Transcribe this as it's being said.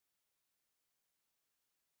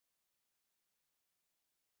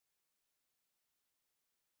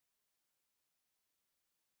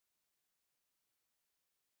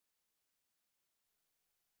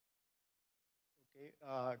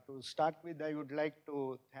To start with, I would like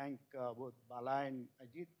to thank both Bala and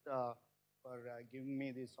Ajit for giving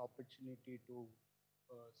me this opportunity to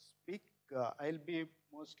speak. I'll be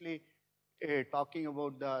mostly talking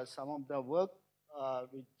about some of the work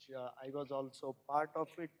which I was also part of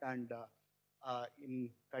it, and in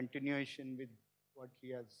continuation with what he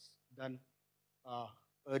has done uh,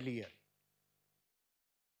 earlier.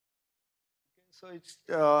 Okay, so it's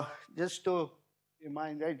just to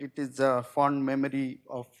remind that it is a fond memory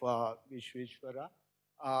of Vishveshwara.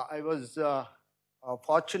 I was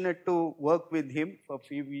fortunate to work with him for a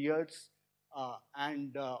few years,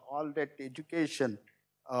 and all that education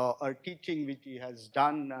or teaching which he has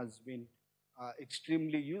done has been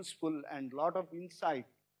extremely useful, and a lot of insight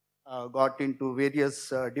got into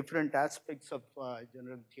various different aspects of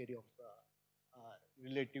general theory of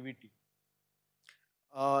relativity.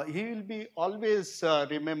 He will be always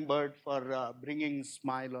remembered for bringing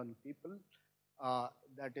smile on people. Uh,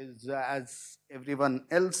 that is, as everyone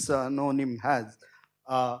else known him has,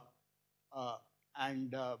 uh, uh,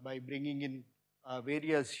 and by bringing in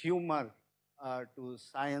various humor to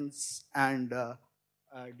science and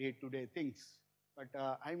day-to-day things.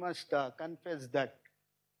 But I must confess that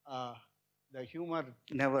uh, the humor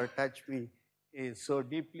never touched me so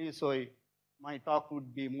deeply. So my talk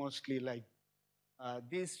would be mostly like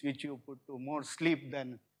this, which you put to more sleep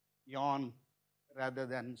than yawn rather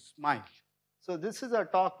than smile. So this is a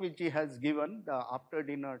talk which he has given, the after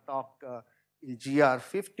dinner talk in GR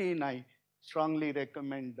 15. I strongly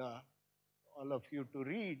recommend all of you to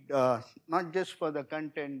read, not just for the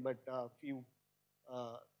content, but a few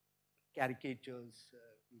uh, caricatures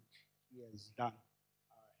which he has done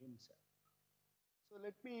himself. So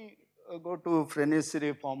let me go to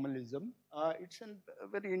Frenet-Serret formalism. It's a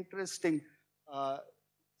very interesting uh,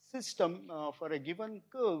 system for a given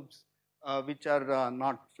curves which are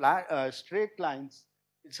not flat, straight lines.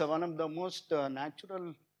 It's one of the most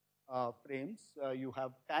natural frames. You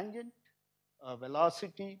have tangent,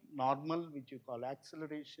 velocity, normal, which you call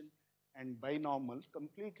acceleration, and binormal,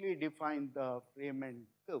 completely define the frame and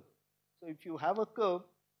curve. So if you have a curve,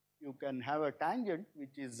 you can have a tangent,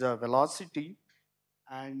 which is velocity,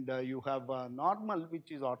 and you have a normal,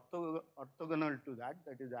 which is orthogonal to that,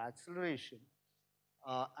 that is acceleration.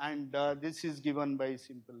 And this is given by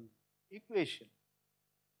simple equation.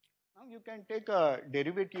 Now you can take a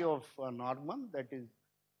derivative of normal, that is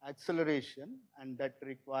acceleration, and that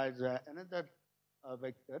requires another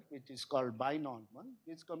vector, which is called binormal.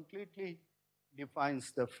 This completely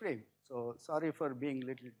defines the frame. So sorry for being a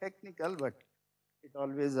little technical, but it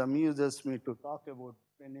always amuses me to talk about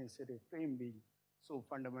Frenet-Serret frame being so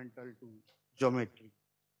fundamental to geometry.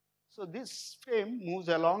 So this frame moves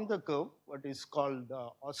along the curve, what is called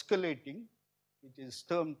oscillating, which is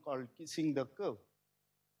term called kissing the curve.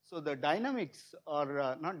 So the dynamics,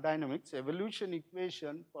 or not dynamics, evolution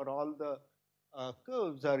equation for all the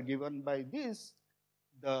curves are given by this.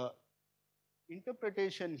 The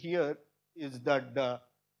interpretation here is that the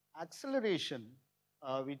acceleration,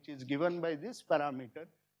 which is given by this parameter,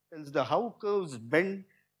 tells the how curves bend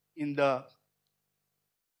in the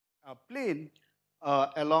plane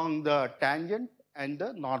along the tangent and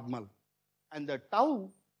the normal. And the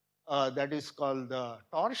tau, that is called the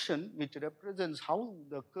torsion, which represents how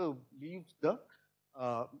the curve leaves the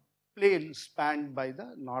uh, plane spanned by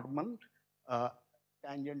the normal, uh,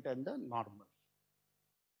 tangent and the normal.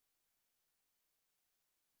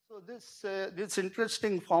 So this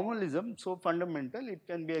interesting formalism, so fundamental, it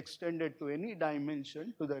can be extended to any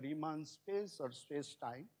dimension, to the Riemann space or space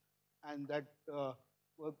time, and that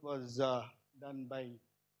work was done by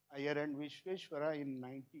Iyer and Vishveshwara in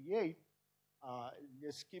 '98.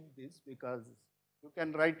 Just skip this because you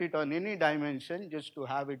can write it on any dimension just to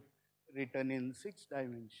have it written in 6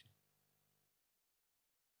 dimension.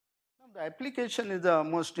 Now, the application is the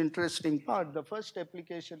most interesting part. The first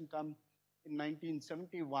application comes in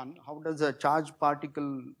 1971. How does a charged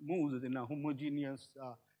particle move in a homogeneous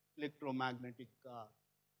electromagnetic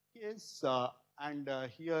case? And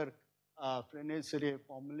here, Frenet-Serret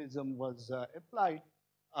formalism was applied,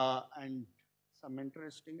 and some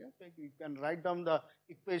interesting effect. You can write down the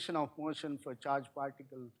equation of motion for charged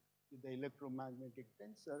particle with the electromagnetic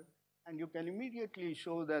tensor, and you can immediately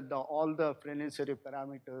show that all the Frenet-Serret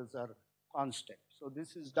parameters are constant. So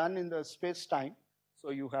this is done in the space-time. So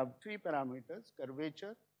you have 3 parameters: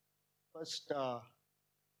 curvature, first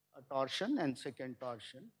torsion, and second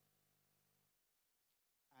torsion.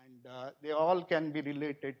 And they all can be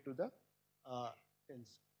related to the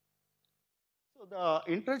tensor. So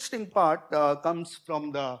the interesting part comes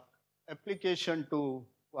from the application to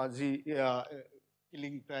quasi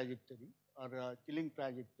killing trajectory or killing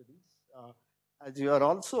trajectories. as you are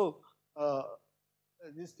also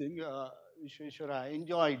this thing, Vishveshwara, I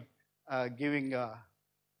enjoyed giving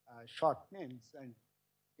short names, and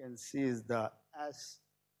you can see is the AS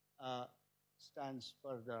uh, stands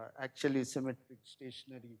for the actually symmetric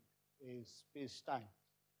stationary space-time.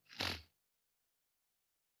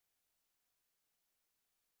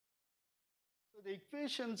 So the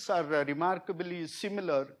equations are remarkably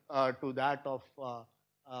similar to that of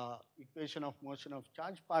equation of motion of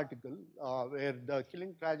charged particle, where the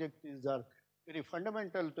killing trajectories are very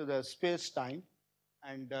fundamental to the space-time.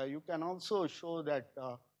 And you can also show that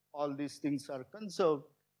all these things are conserved,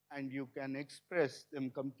 and you can express them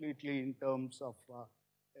completely in terms of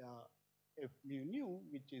f nu nu,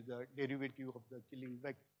 which is a derivative of the killing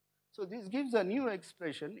vector. So this gives a new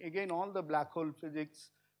expression. Again, all the black hole physics,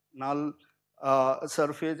 null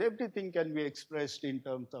surface, everything can be expressed in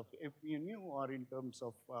terms of f mu nu or in terms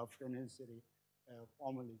of Frenet-Serret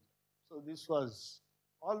formalism. So this was,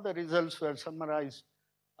 all the results were summarized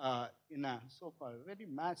in a so-called very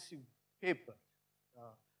massive paper.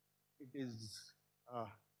 It is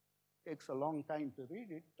takes a long time to read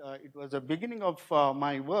it. It was the beginning of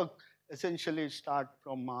my work. Essentially, start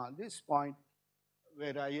from this point,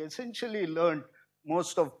 where I essentially learned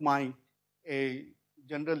most of my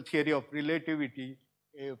general theory of relativity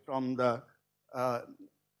from the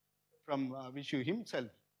Vishu himself.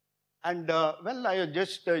 And well, I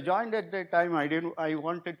just joined at that time. I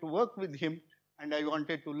wanted to work with him, and I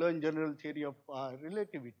wanted to learn general theory of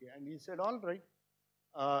relativity. And he said, "All right,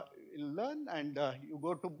 you'll learn, and you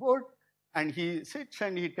go to board." And he sits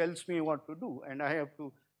and he tells me what to do, and I have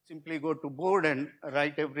to simply go to board and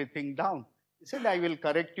write everything down. He said, "I will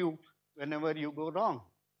correct you whenever you go wrong."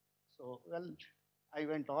 So, well, I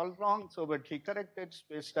went all wrong. So, but he corrected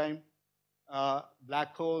space-time,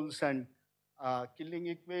 black holes, and killing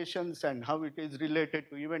equations, and how it is related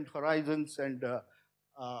to event horizons and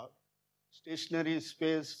stationary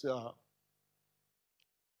space.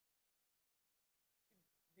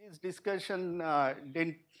 These discussion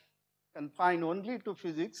didn't confine only to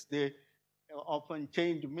physics. They often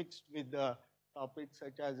change mixed with topics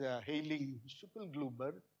such as hailing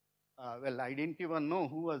Shukelgruber. Well, I didn't even know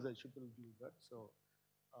who was a Shukelgruber. So,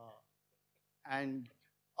 and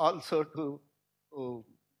also to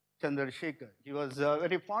Chandrasekhar. He was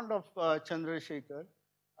very fond of Chandrasekhar.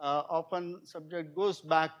 Often subject goes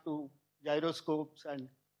back to gyroscopes and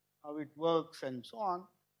how it works and so on.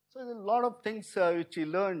 So there's a lot of things which he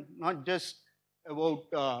learned, not just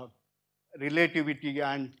about relativity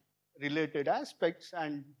and related aspects,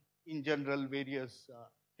 and in general various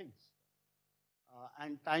things.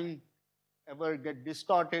 And time ever get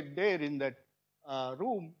distorted there in that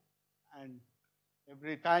room, and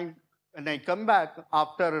every time when I come back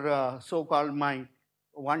after so-called my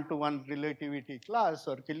one-to-one relativity class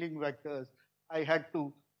or killing vectors, I had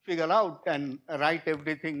to figure out and write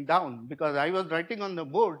everything down, because I was writing on the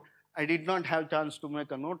board. I did not have chance to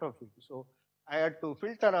make a note of it. So I had to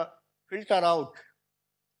filter out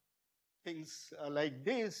things like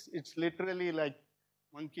this. It's literally like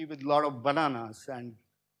monkey with a lot of bananas, and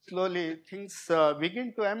slowly things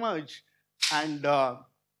begin to emerge. And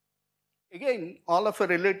again, all of a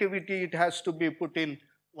relativity, it has to be put in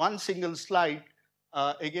one single slide.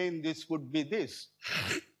 Again, this would be this.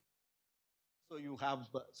 So you have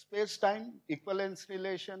space-time, equivalence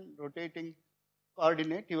relation, rotating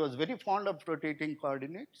coordinate. He was very fond of rotating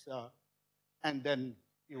coordinates. And then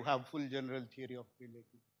you have full general theory of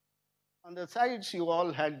relativity. On the sides, you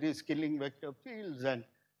all had these killing vector fields and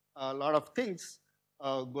a lot of things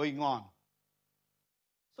going on.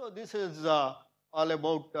 So this is all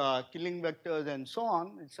about killing vectors and so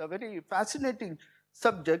on. It's a very fascinating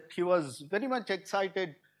subject. He was very much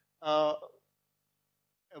excited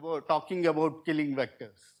about talking about killing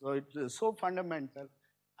vectors. So it is so fundamental,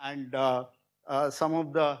 and some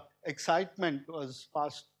of the excitement was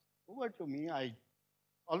passed over to me. I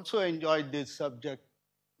also enjoyed this subject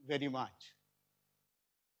very much.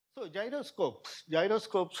 So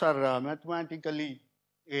gyroscopes are mathematically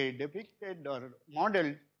depicted or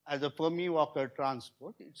modeled as a Fermi-Walker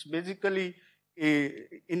transport. It's basically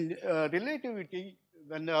in relativity,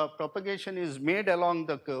 when the propagation is made along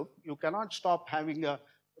the curve, you cannot stop having a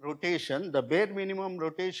rotation. The bare minimum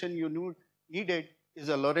rotation you needed is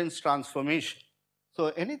a Lorentz transformation. So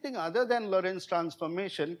anything other than Lorentz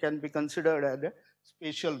transformation can be considered as a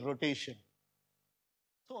spatial rotation.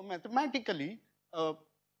 So mathematically,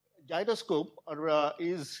 gyroscope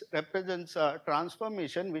represents a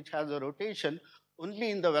transformation which has a rotation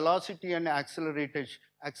only in the velocity and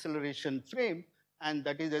acceleration frame, and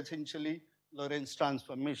that is essentially Lorentz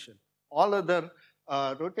transformation. All other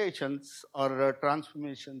rotations or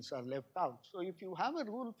transformations are left out. So if you have a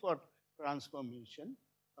rule for transformation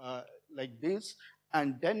like this,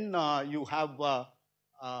 and then you have uh,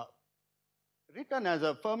 written as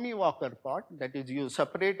a Fermi-Walker part, that is, you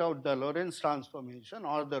separate out the Lorentz transformation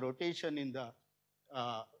or the rotation in the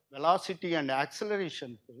velocity and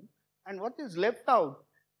acceleration field, and what is left out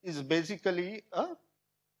is basically a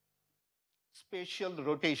spatial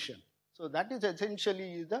rotation. So that is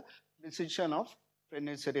essentially the precision of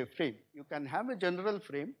Frenet-Serret frame. You can have a general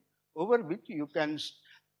frame over which you can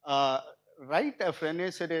uh, write a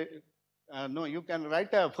Frenet-Serret, no, you can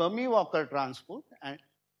write a Fermi-Walker transport,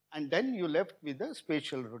 and then you left with a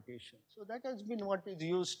spatial rotation. So that has been what is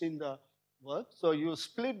used in the work. So you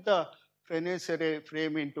split the Frenet-Serret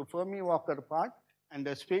frame into Fermi-Walker part and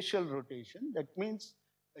the spatial rotation. That means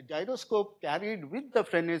a gyroscope carried with the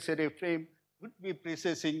Frenet-Serret frame would be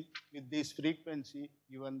precessing with this frequency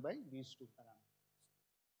given by these two parameters.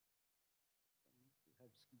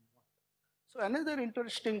 So another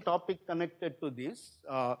interesting topic connected to this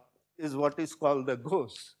is what is called the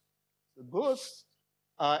ghost. The ghost,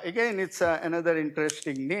 again, it's another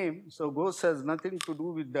interesting name. So ghost has nothing to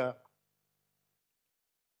do with the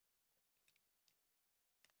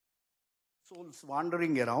souls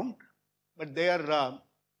wandering around, but they are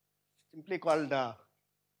simply called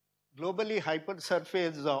globally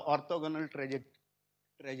hypersurface orthogonal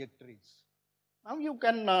trajectories. Now you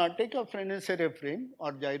can take a Frenet-Serret frame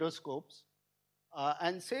or gyroscopes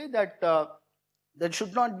and say that there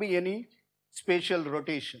should not be any spatial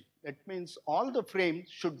rotation. That means all the frames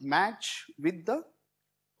should match with the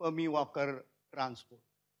Fermi-Walker transport.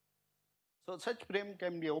 So such frame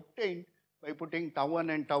can be obtained by putting tau 1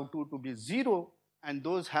 and tau 2 to be 0, and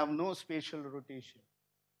those have no spatial rotation.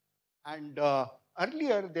 And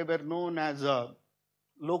earlier they were known as a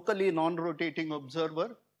locally non-rotating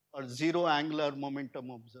observer or zero angular momentum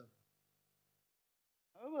observer.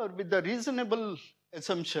 However, with the reasonable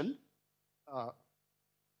assumption,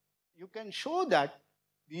 you can show that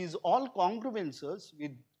these all congruences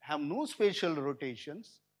with have no spatial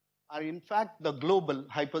rotations are in fact the global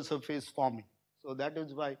hypersurface forming. So that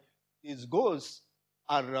is why these ghosts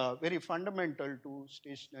are very fundamental to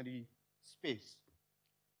stationary space.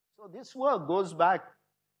 So this work goes back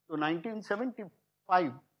to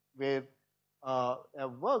 1975, where I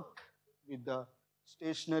worked with the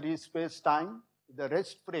stationary space-time, the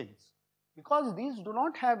rest frames. Because these do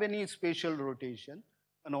not have any spatial rotation,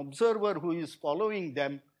 an observer who is following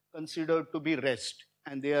them considered to be rest,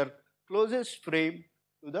 and they are closest frame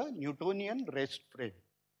to the Newtonian rest frame.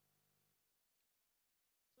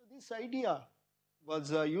 So this idea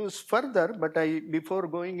was used further, but before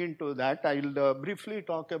going into that, I will briefly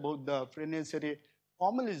talk about the Frenet-Serret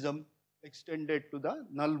formalism extended to the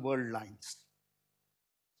null world lines.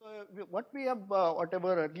 So what we have,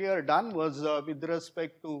 whatever earlier done was with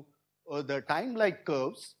respect to the time-like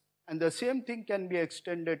curves, and the same thing can be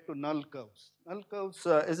extended to null curves. Null curves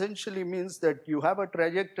essentially means that you have a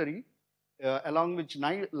trajectory along which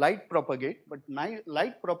light propagate, but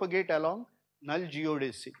light propagate along null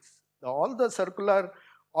geodesics. All the circular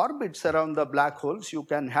orbits around the black holes, you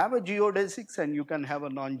can have a geodesics and you can have a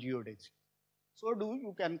non-geodesics. So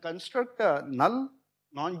you can construct a null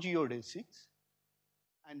non-geodesics,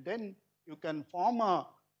 and then you can form a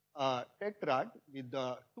tetrad with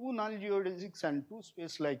the two null geodesics and two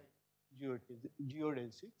space-like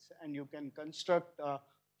geodesics, and you can construct a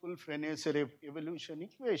full Frenet-Serret evolution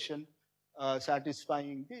equation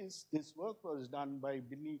satisfying this. This work was done by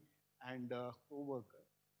Binny and co-worker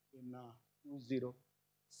in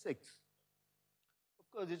 2006.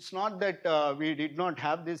 Of course, it's not that we did not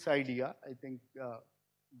have this idea. I think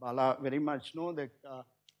Bala very much know that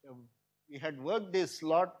we had worked this a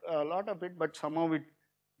lot of it, but somehow it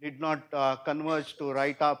did not converge to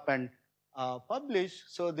write up and publish.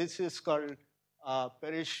 So this is called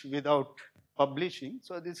perish without publishing.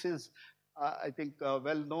 So this is, I think, a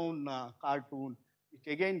well-known cartoon, which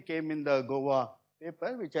again came in the Goa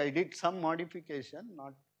paper, which I did some modification,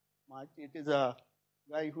 not much. It is a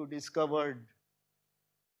guy who discovered,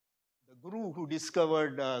 the guru who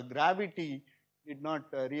discovered gravity did not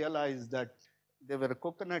realize that there were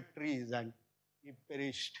coconut trees, and he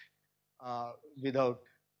perished without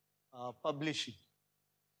publishing.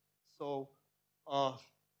 So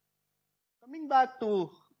coming back to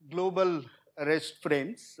global rest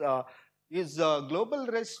frames, these global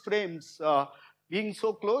rest frames being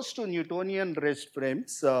so close to Newtonian rest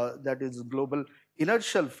frames, that is global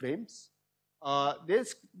inertial frames,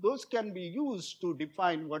 those can be used to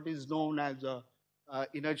define what is known as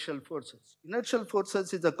inertial forces. Inertial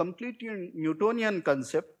forces is a completely Newtonian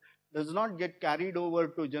concept does not get carried over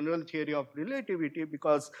to general theory of relativity,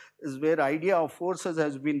 because is where idea of forces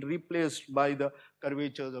has been replaced by the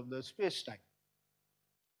curvatures of the space-time.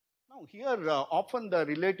 Now here often the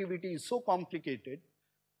relativity is so complicated,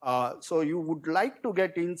 so you would like to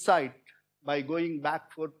get insight by going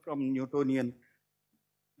backward from Newtonian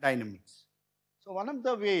dynamics. So one of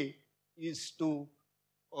the way is to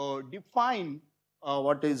define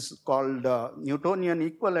what is called Newtonian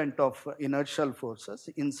equivalent of inertial forces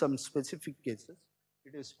in some specific cases.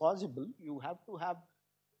 It is possible. You have to have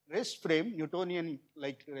rest frame, Newtonian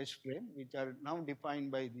like rest frame, which are now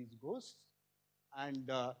defined by these ghosts, and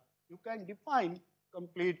you can define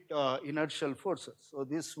complete inertial forces. So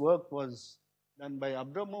this work was done by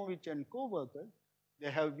Abramovich and co-workers. They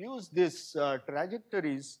have used this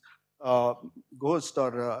trajectories ghost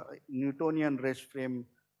or Newtonian rest frame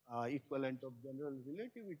equivalent of general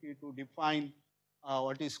relativity to define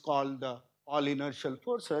what is called all inertial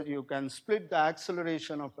forces. You can split the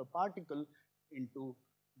acceleration of a particle into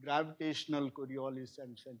gravitational, Coriolis,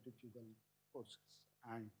 and centrifugal forces.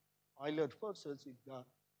 And Euler forces if the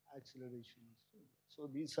acceleration is zero. So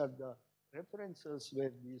these are the references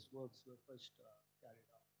where these works were first carried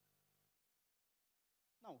out.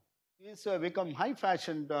 Now, these become high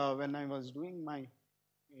fashioned when I was doing my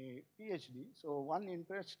PhD. So one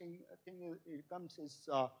interesting thing it comes is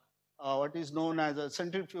what is known as a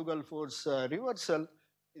centrifugal force reversal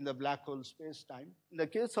in the black hole space-time. In the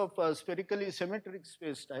case of spherically symmetric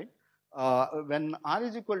space-time, when r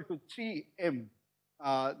is equal to 3m,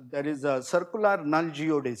 there is a circular null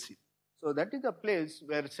geodesy. So that is a place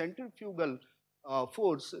where centrifugal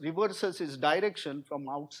force reverses its direction from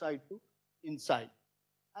outside to inside.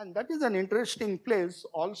 And that is an interesting place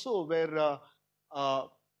also where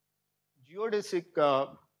geodesic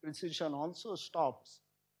precision also stops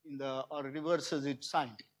in the or reverses its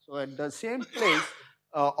sign. So at the same place,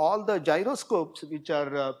 all the gyroscopes which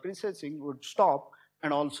are precessing would stop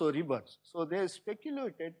and also reverse. So they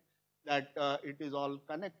speculated that it is all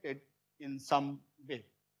connected in some way.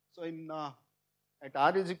 So in at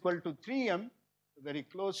r is equal to 3m, very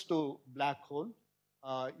close to black hole,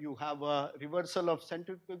 you have a reversal of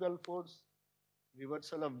centrifugal force,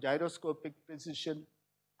 reversal of gyroscopic precision,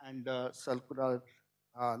 and circular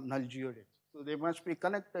null geodesy. So they must be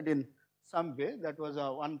connected in some way. That was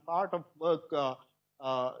one part of work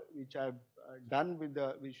which I've done with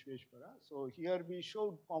the Vishveshwara. So here we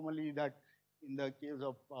showed formally that in the case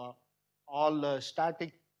of all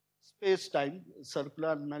static space-time,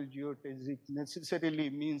 circular null geodesy necessarily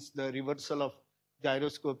means the reversal of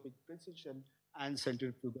gyroscopic precision and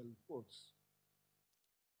centrifugal force.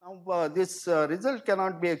 Now this result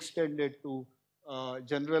cannot be extended to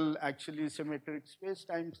general actually symmetric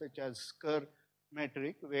space-time such as Kerr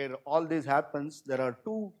metric, where all this happens. There are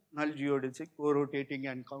two null geodesic, co-rotating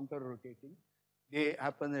and counter-rotating. They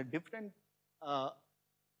happen at different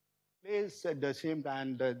place at the same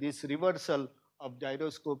time, and this reversal of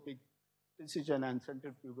gyroscopic precision and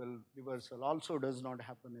centrifugal reversal also does not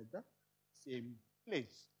happen at the same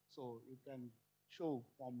place. So you can show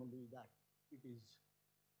formally that it is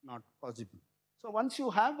not possible. So once you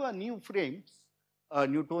have a new frames,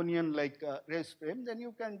 Newtonian like race frame, then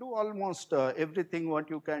you can do almost everything what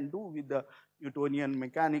you can do with the Newtonian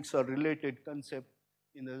mechanics or related concept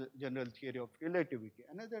in the general theory of relativity.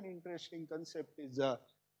 Another interesting concept is a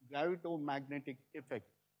gravitomagnetic effect.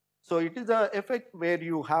 So it is an effect where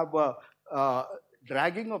you have a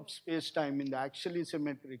dragging of space-time in the actually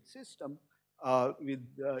symmetric system with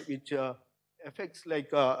which affects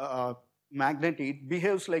like a magnetic, it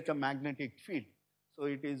behaves like a magnetic field. So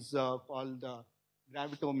it is called the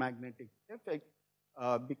gravitomagnetic effect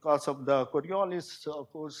because of the Coriolis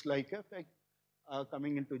force-like effect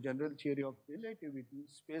coming into general theory of relativity.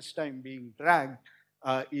 Space-time being dragged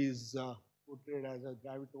is portrayed as a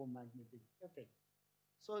gravitomagnetic effect.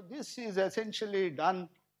 So this is essentially done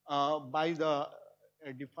by the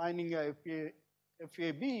defining a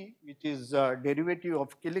FAB, which is derivative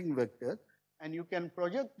of Killing vector, and you can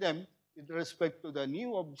project them with respect to the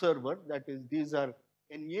new observer. That is, these are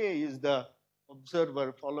NA is the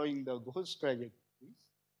observer following the ghost trajectories,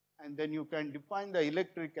 and then you can define the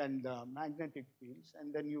electric and magnetic fields,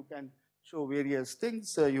 and then you can show various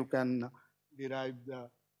things. You can derive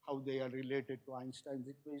how they are related to Einstein's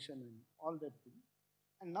equation and all that thing.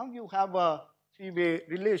 And now you have a three-way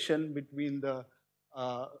relation between the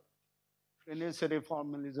Frenet-Serret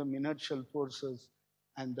Formalism, inertial forces,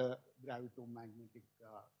 and the gravitomagnetic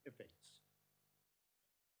effects.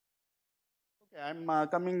 Okay, I'm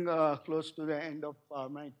coming close to the end of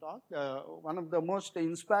my talk. One of the most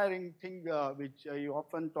inspiring thing which I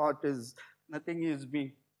often taught is nothing is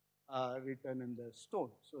being written in the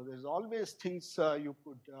stone. So there's always things you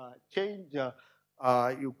could change.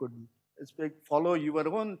 You could follow your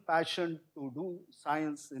own passion to do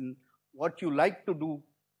science in what you like to do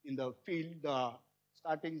in the field,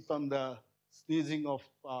 starting from the sneezing of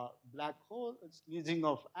black hole, sneezing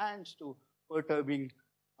of ants to perturbing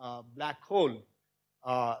black hole.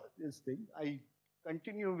 This thing. I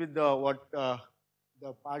continue with the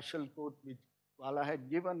partial quote which Vala had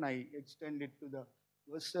given. I extend it to the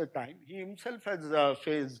versatile. He himself has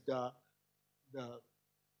faced the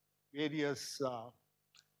various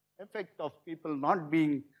effect of people not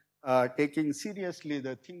being taking seriously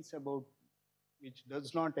the things about which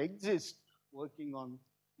does not exist, working on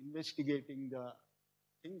investigating the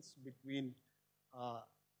things between uh,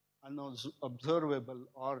 unobservable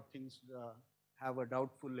or things have a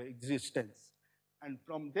doubtful existence. And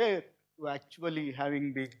from there to actually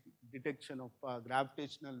having the detection of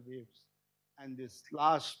gravitational waves and this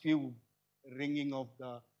last few ringing of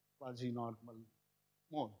the quasi-normal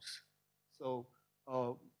modes. So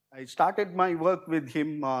I started my work with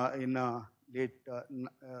him in the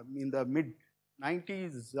mid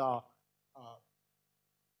 90s.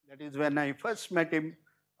 That is when I first met him.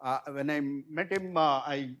 I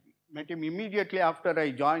met him immediately after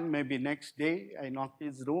I joined. Maybe next day, I knocked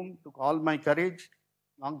his room, took all my courage,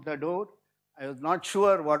 knocked the door. I was not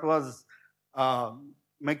sure what was uh,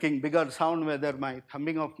 making bigger sound, whether my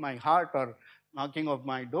thumbing of my heart or knocking of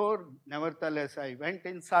my door. Nevertheless, I went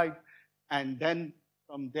inside, and then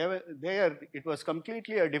from there it was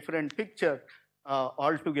completely a different picture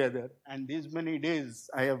altogether. And these many days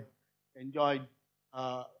I have enjoyed.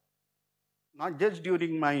 Not just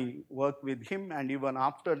during my work with him, and even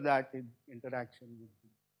after that in interaction with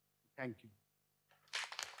him. Thank you.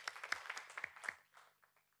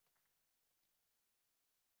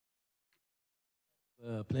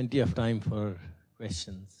 Plenty of time for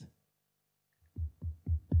questions.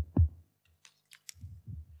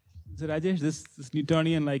 So Rajesh, this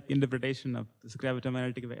Newtonian like interpretation of this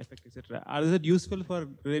gravitomagnetic effect, etc., are that useful for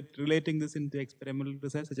relating this into experimental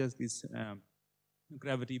research, such as this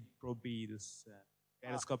gravity probe, this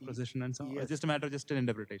periscope precision, and so on? Yes. Or just a matter of just an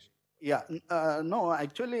interpretation? Yeah, no,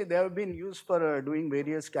 actually they have been used for doing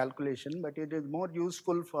various calculation, but it is more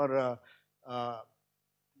useful for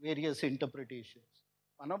various interpretations.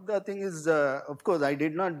 One of the things is, of course, I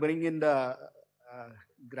did not bring in the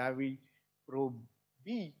Gravi probe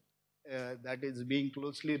B that is being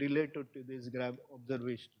closely related to this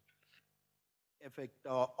observation effect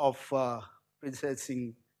of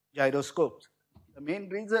precessing gyroscopes. The main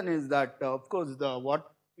reason is that, of course,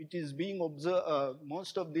 what which is being observed,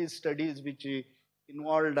 most of these studies which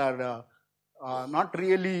involved are not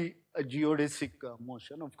really a geodesic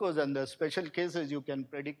motion. Of course, in the special cases, you can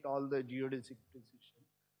predict all the geodesic precision.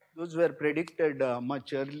 Those were predicted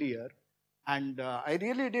much earlier. And I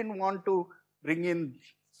really didn't want to bring in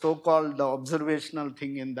so-called the observational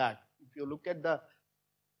thing in that. If you look at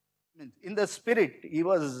in the spirit, he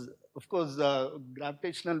was, of course,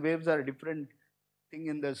 gravitational waves are a different thing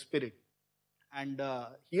in the spirit. And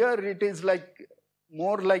here it is like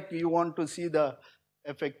more like you want to see the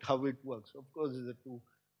effect, how it works. Of course,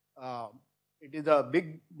 it is a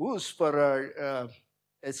big boost for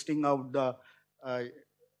testing out the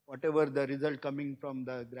whatever the result coming from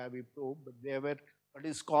the Gravi probe. But they were what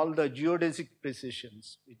is called the geodesic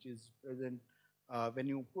precisions, which is present when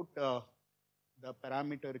you put the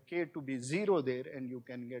parameter k to be 0 there, and you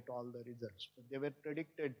can get all the results. But they were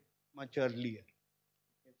predicted much earlier.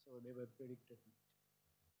 Okay, so they were predicted.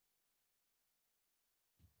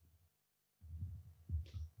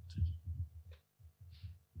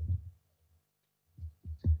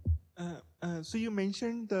 So you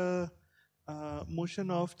mentioned the motion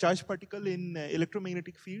of charged particle in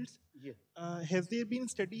electromagnetic fields. Yes. Has there been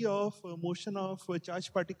study of motion of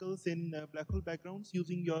charged particles in black hole backgrounds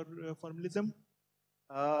using your formalism?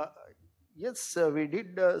 Yes, we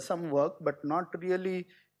did some work, but not really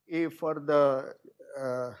for the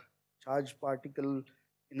charged particle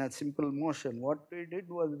in a simple motion. What we did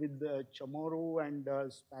was with the Chamorro and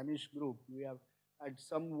Spanish group, we have had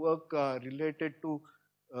some work related to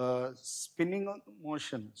spinning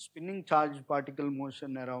motion, spinning charged particle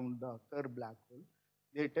motion around the Kerr black hole.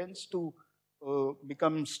 They tends to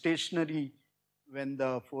become stationary when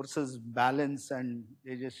the forces balance and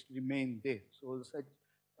they just remain there. So such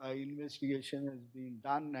investigation has been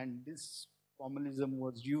done, and this formalism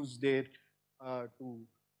was used there to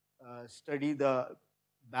study the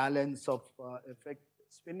balance of effect,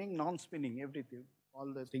 spinning, non-spinning, everything.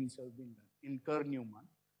 All the things have been done in Kerr-Newman.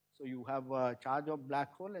 So you have a charge of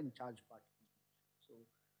black hole and charge particle. So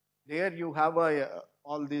there you have a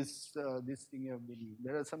all this thing you have been used.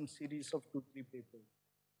 There are some series of 2-3 papers.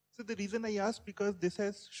 So the reason I asked, because this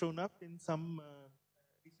has shown up in some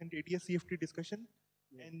recent ATS CFT discussion,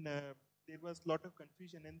 Yeah. and there was a lot of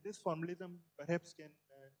confusion, and this formalism perhaps can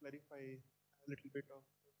clarify a little bit of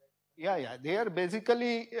that. Yeah. There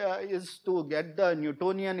basically is to get the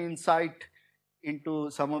Newtonian insight into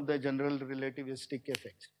some of the general relativistic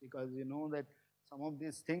effects, because you know that some of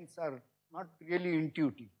these things are not really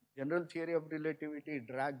intuitive. General theory of relativity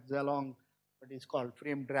drags along what is called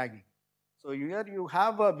frame dragging. So here you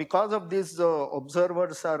have, because of these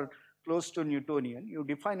observers are close to Newtonian, you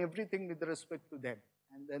define everything with respect to them,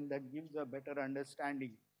 and then that gives a better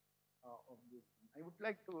understanding of this. I would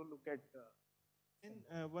like to look at.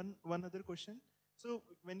 And one other question. So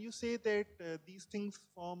when you say that these things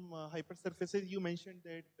form hypersurfaces, you mentioned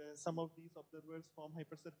that some of these observers form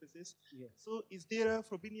hypersurfaces. Yes. So is there a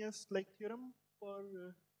Frobenius-like theorem for,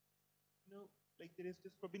 like there is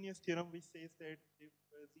this Frobenius theorem which says that if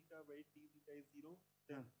zeta by d zeta is 0,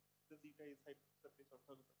 then the zeta is hypersurface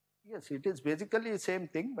orthogonal? Yes, it is basically the same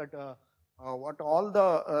thing, but what all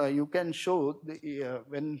the you can show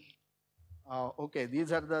when okay,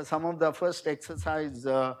 these are some of the first exercise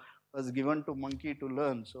was given to monkey to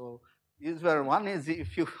learn. So these were, one is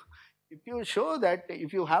if you show that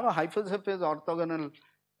if you have a hypersurface orthogonal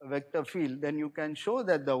vector field, then you can show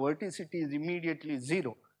that the verticity is immediately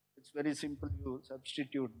 0. It's very simple, you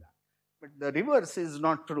substitute that. But the reverse is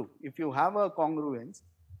not true. If you have a congruence,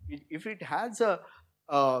 if it has a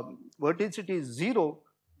verticity is 0,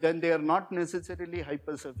 then they are not necessarily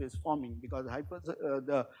hypersurface forming, because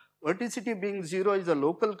the verticity being 0 is a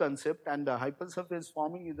local concept and the hypersurface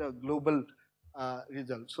forming is a global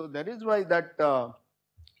result. So that is why that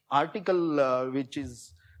article which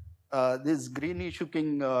is this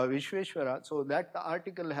greenish-looking Vishveshwara, so that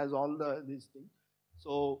article has all these things.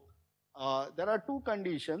 So there are two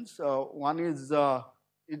conditions. One is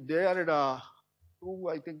there are two,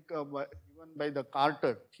 I think, given by the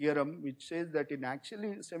Carter theorem, which says that in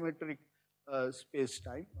actually symmetric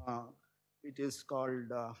space-time, it is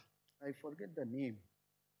called, I forget the name.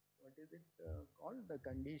 What is it called? The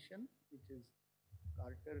condition which is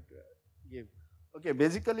Carter gave. Okay,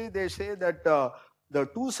 basically they say that the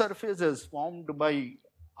two surfaces formed by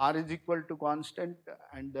r is equal to constant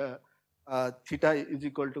and theta is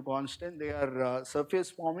equal to constant, they are surface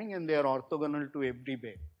forming and they are orthogonal to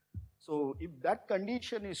everywhere. So if that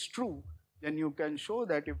condition is true, then you can show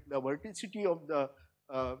that if the verticity of the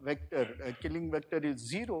vector, killing vector is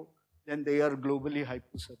 0, then they are globally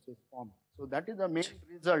hypersurface forming. So that is the main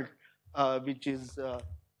result, which is, yes,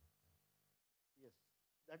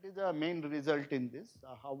 that is the main result in this,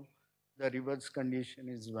 how the reverse condition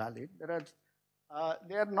is valid.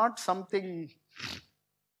 They are not something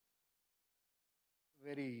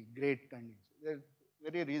very great condition. They're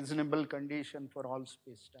very reasonable condition for all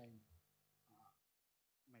space-time.